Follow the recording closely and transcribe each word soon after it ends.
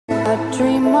a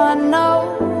dream I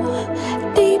know.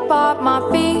 Deep up my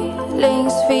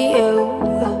feelings for you.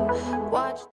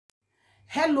 Watch.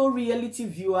 Hello reality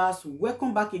viewers,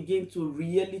 welcome back again to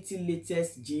Reality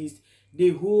Latest Gist, the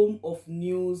home of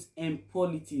news and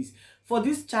politics. For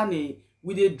this channel,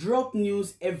 we dey drop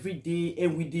news every day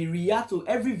and we dey react to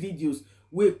every videos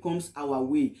wey comes our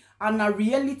way. And na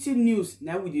reality news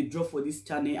now we dey drop for this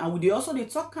channel, and we dey also dey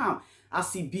talk am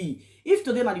as e be. If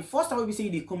today na the first time we say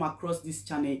you dey come across this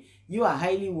channel, you are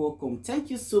highly welcome.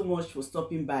 Thank you so much for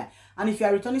stopping by. And if you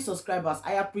are returning subscribers,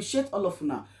 I appreciate all of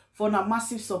una for una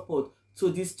massive support to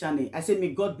this channel. I say may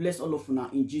God bless all of una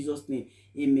in Jesus name.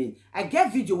 Amen. I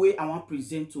get video wey I want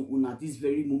present to una this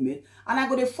very moment, and I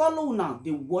go to follow una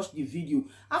dey watch the video.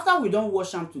 After we don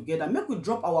watch am together, make we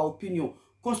drop our opinion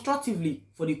constructively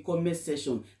for the comment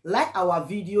section. Like our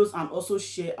videos and also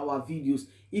share our videos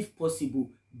if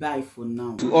possible. Bye for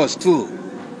now. To us too,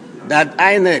 that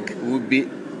INEC would be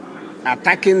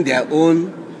attacking their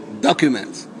own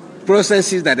documents,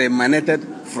 processes that emanated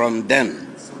from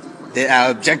them. They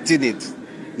are objecting it.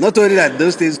 Not only that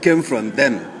those things came from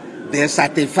them, they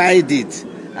certified it.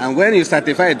 And when you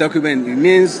certify a document, it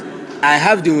means I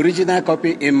have the original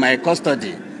copy in my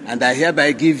custody, and I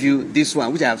hereby give you this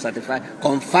one, which I have certified,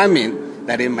 confirming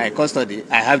that in my custody,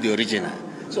 I have the original.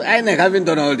 So INEC, having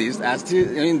done all this, they are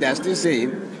still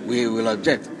saying we will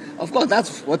object. Of course,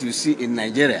 that's what you see in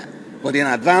Nigeria. But in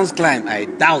advanced climb, I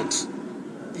doubt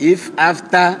if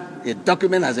after a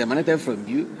document has emanated from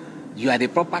you, you are the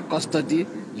proper custody,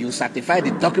 you certify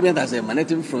the document as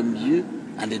emanating from you,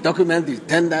 and the document is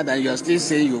tendered, and you are still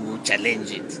saying you will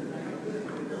challenge it.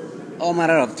 All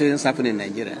manner of things happen in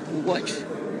Nigeria. Watch.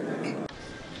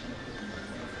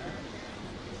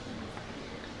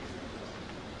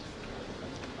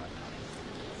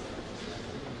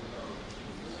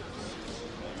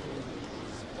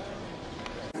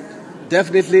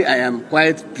 Definitely, I am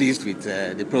quite pleased with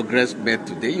the progress made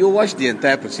today. You watch the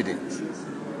entire proceedings.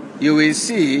 You will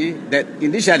see that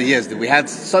initially, yes, we had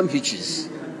some hitches,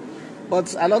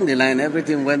 but along the line,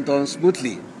 everything went on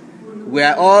smoothly.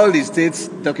 Where all the states'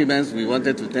 documents we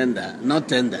wanted to tender, not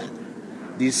tendered,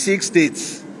 the 6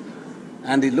 states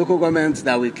and the local governments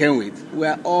that we came with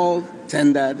were all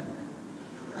tendered,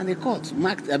 and the court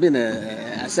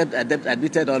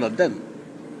admitted all of them.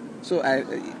 So,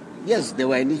 yes, there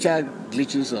were initial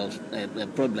glitches of a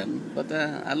problem, but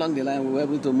along the line, we were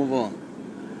able to move on.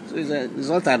 So it's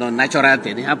not an unnatural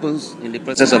thing. It happens in the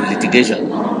process of litigation.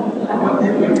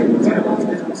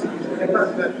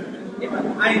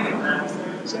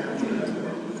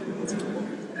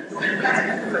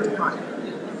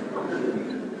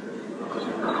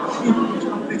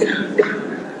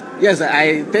 Yes,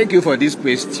 I thank you for this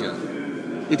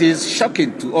question. It is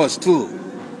shocking to us too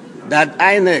that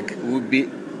INEC would be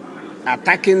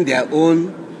attacking their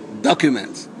own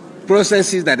documents,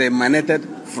 processes that emanated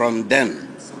from them.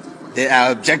 They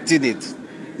are objecting it.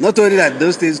 Not only that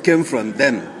those things came from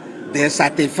them, they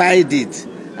certified it.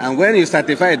 And when you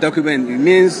certify a document, it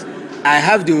means I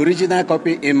have the original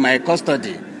copy in my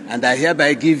custody, and I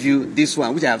hereby give you this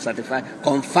one, which I have certified,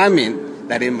 confirming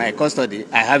that in my custody,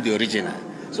 I have the original.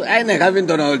 So INEC, having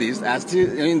done all this, they are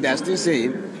still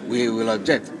saying we will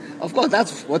object. Of course,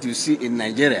 that's what you see in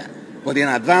Nigeria. But in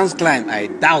advanced climb, I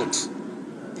doubt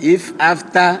if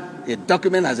after a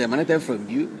document has emanated from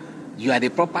you, you are the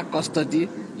proper custody,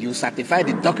 you certify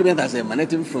the document as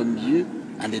emanating from you,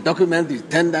 and the document is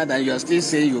tendered, and you are still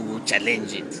saying you will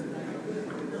challenge it.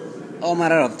 All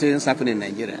manner of things happen in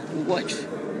Nigeria. Watch.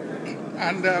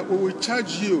 And we will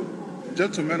charge you,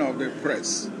 gentlemen of the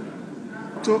press,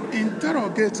 to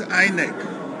interrogate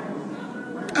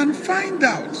INEC and find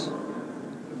out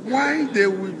why they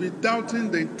will be doubting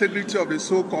the integrity of the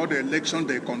so-called election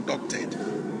they conducted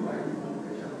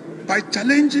by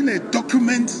challenging a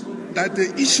document that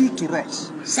they issued to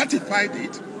us, certified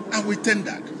it, and we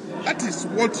tendered. That is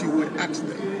what you will ask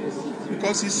them,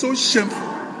 because it's so shameful,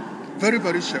 very,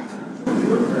 very shameful.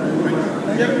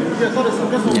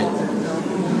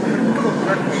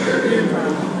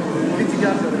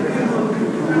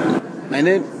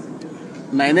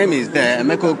 My name is there.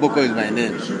 Emeko Boko is my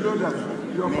name.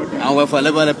 And we're for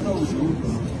level.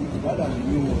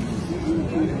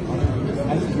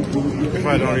 If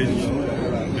I don't read this.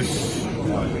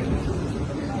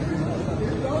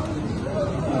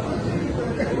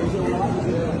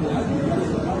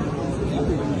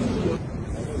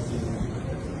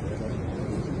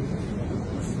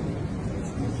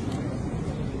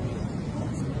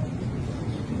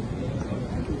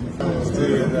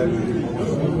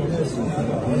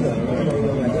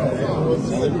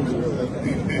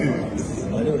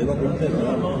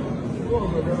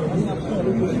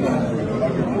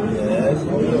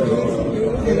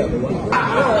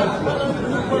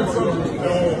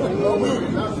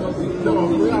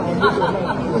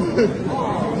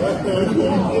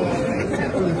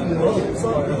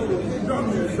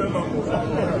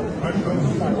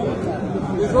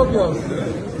 It's obvious.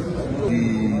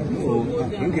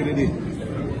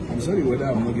 I'm sorry whether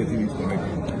I'm not getting it correct.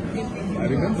 I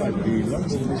remember the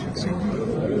last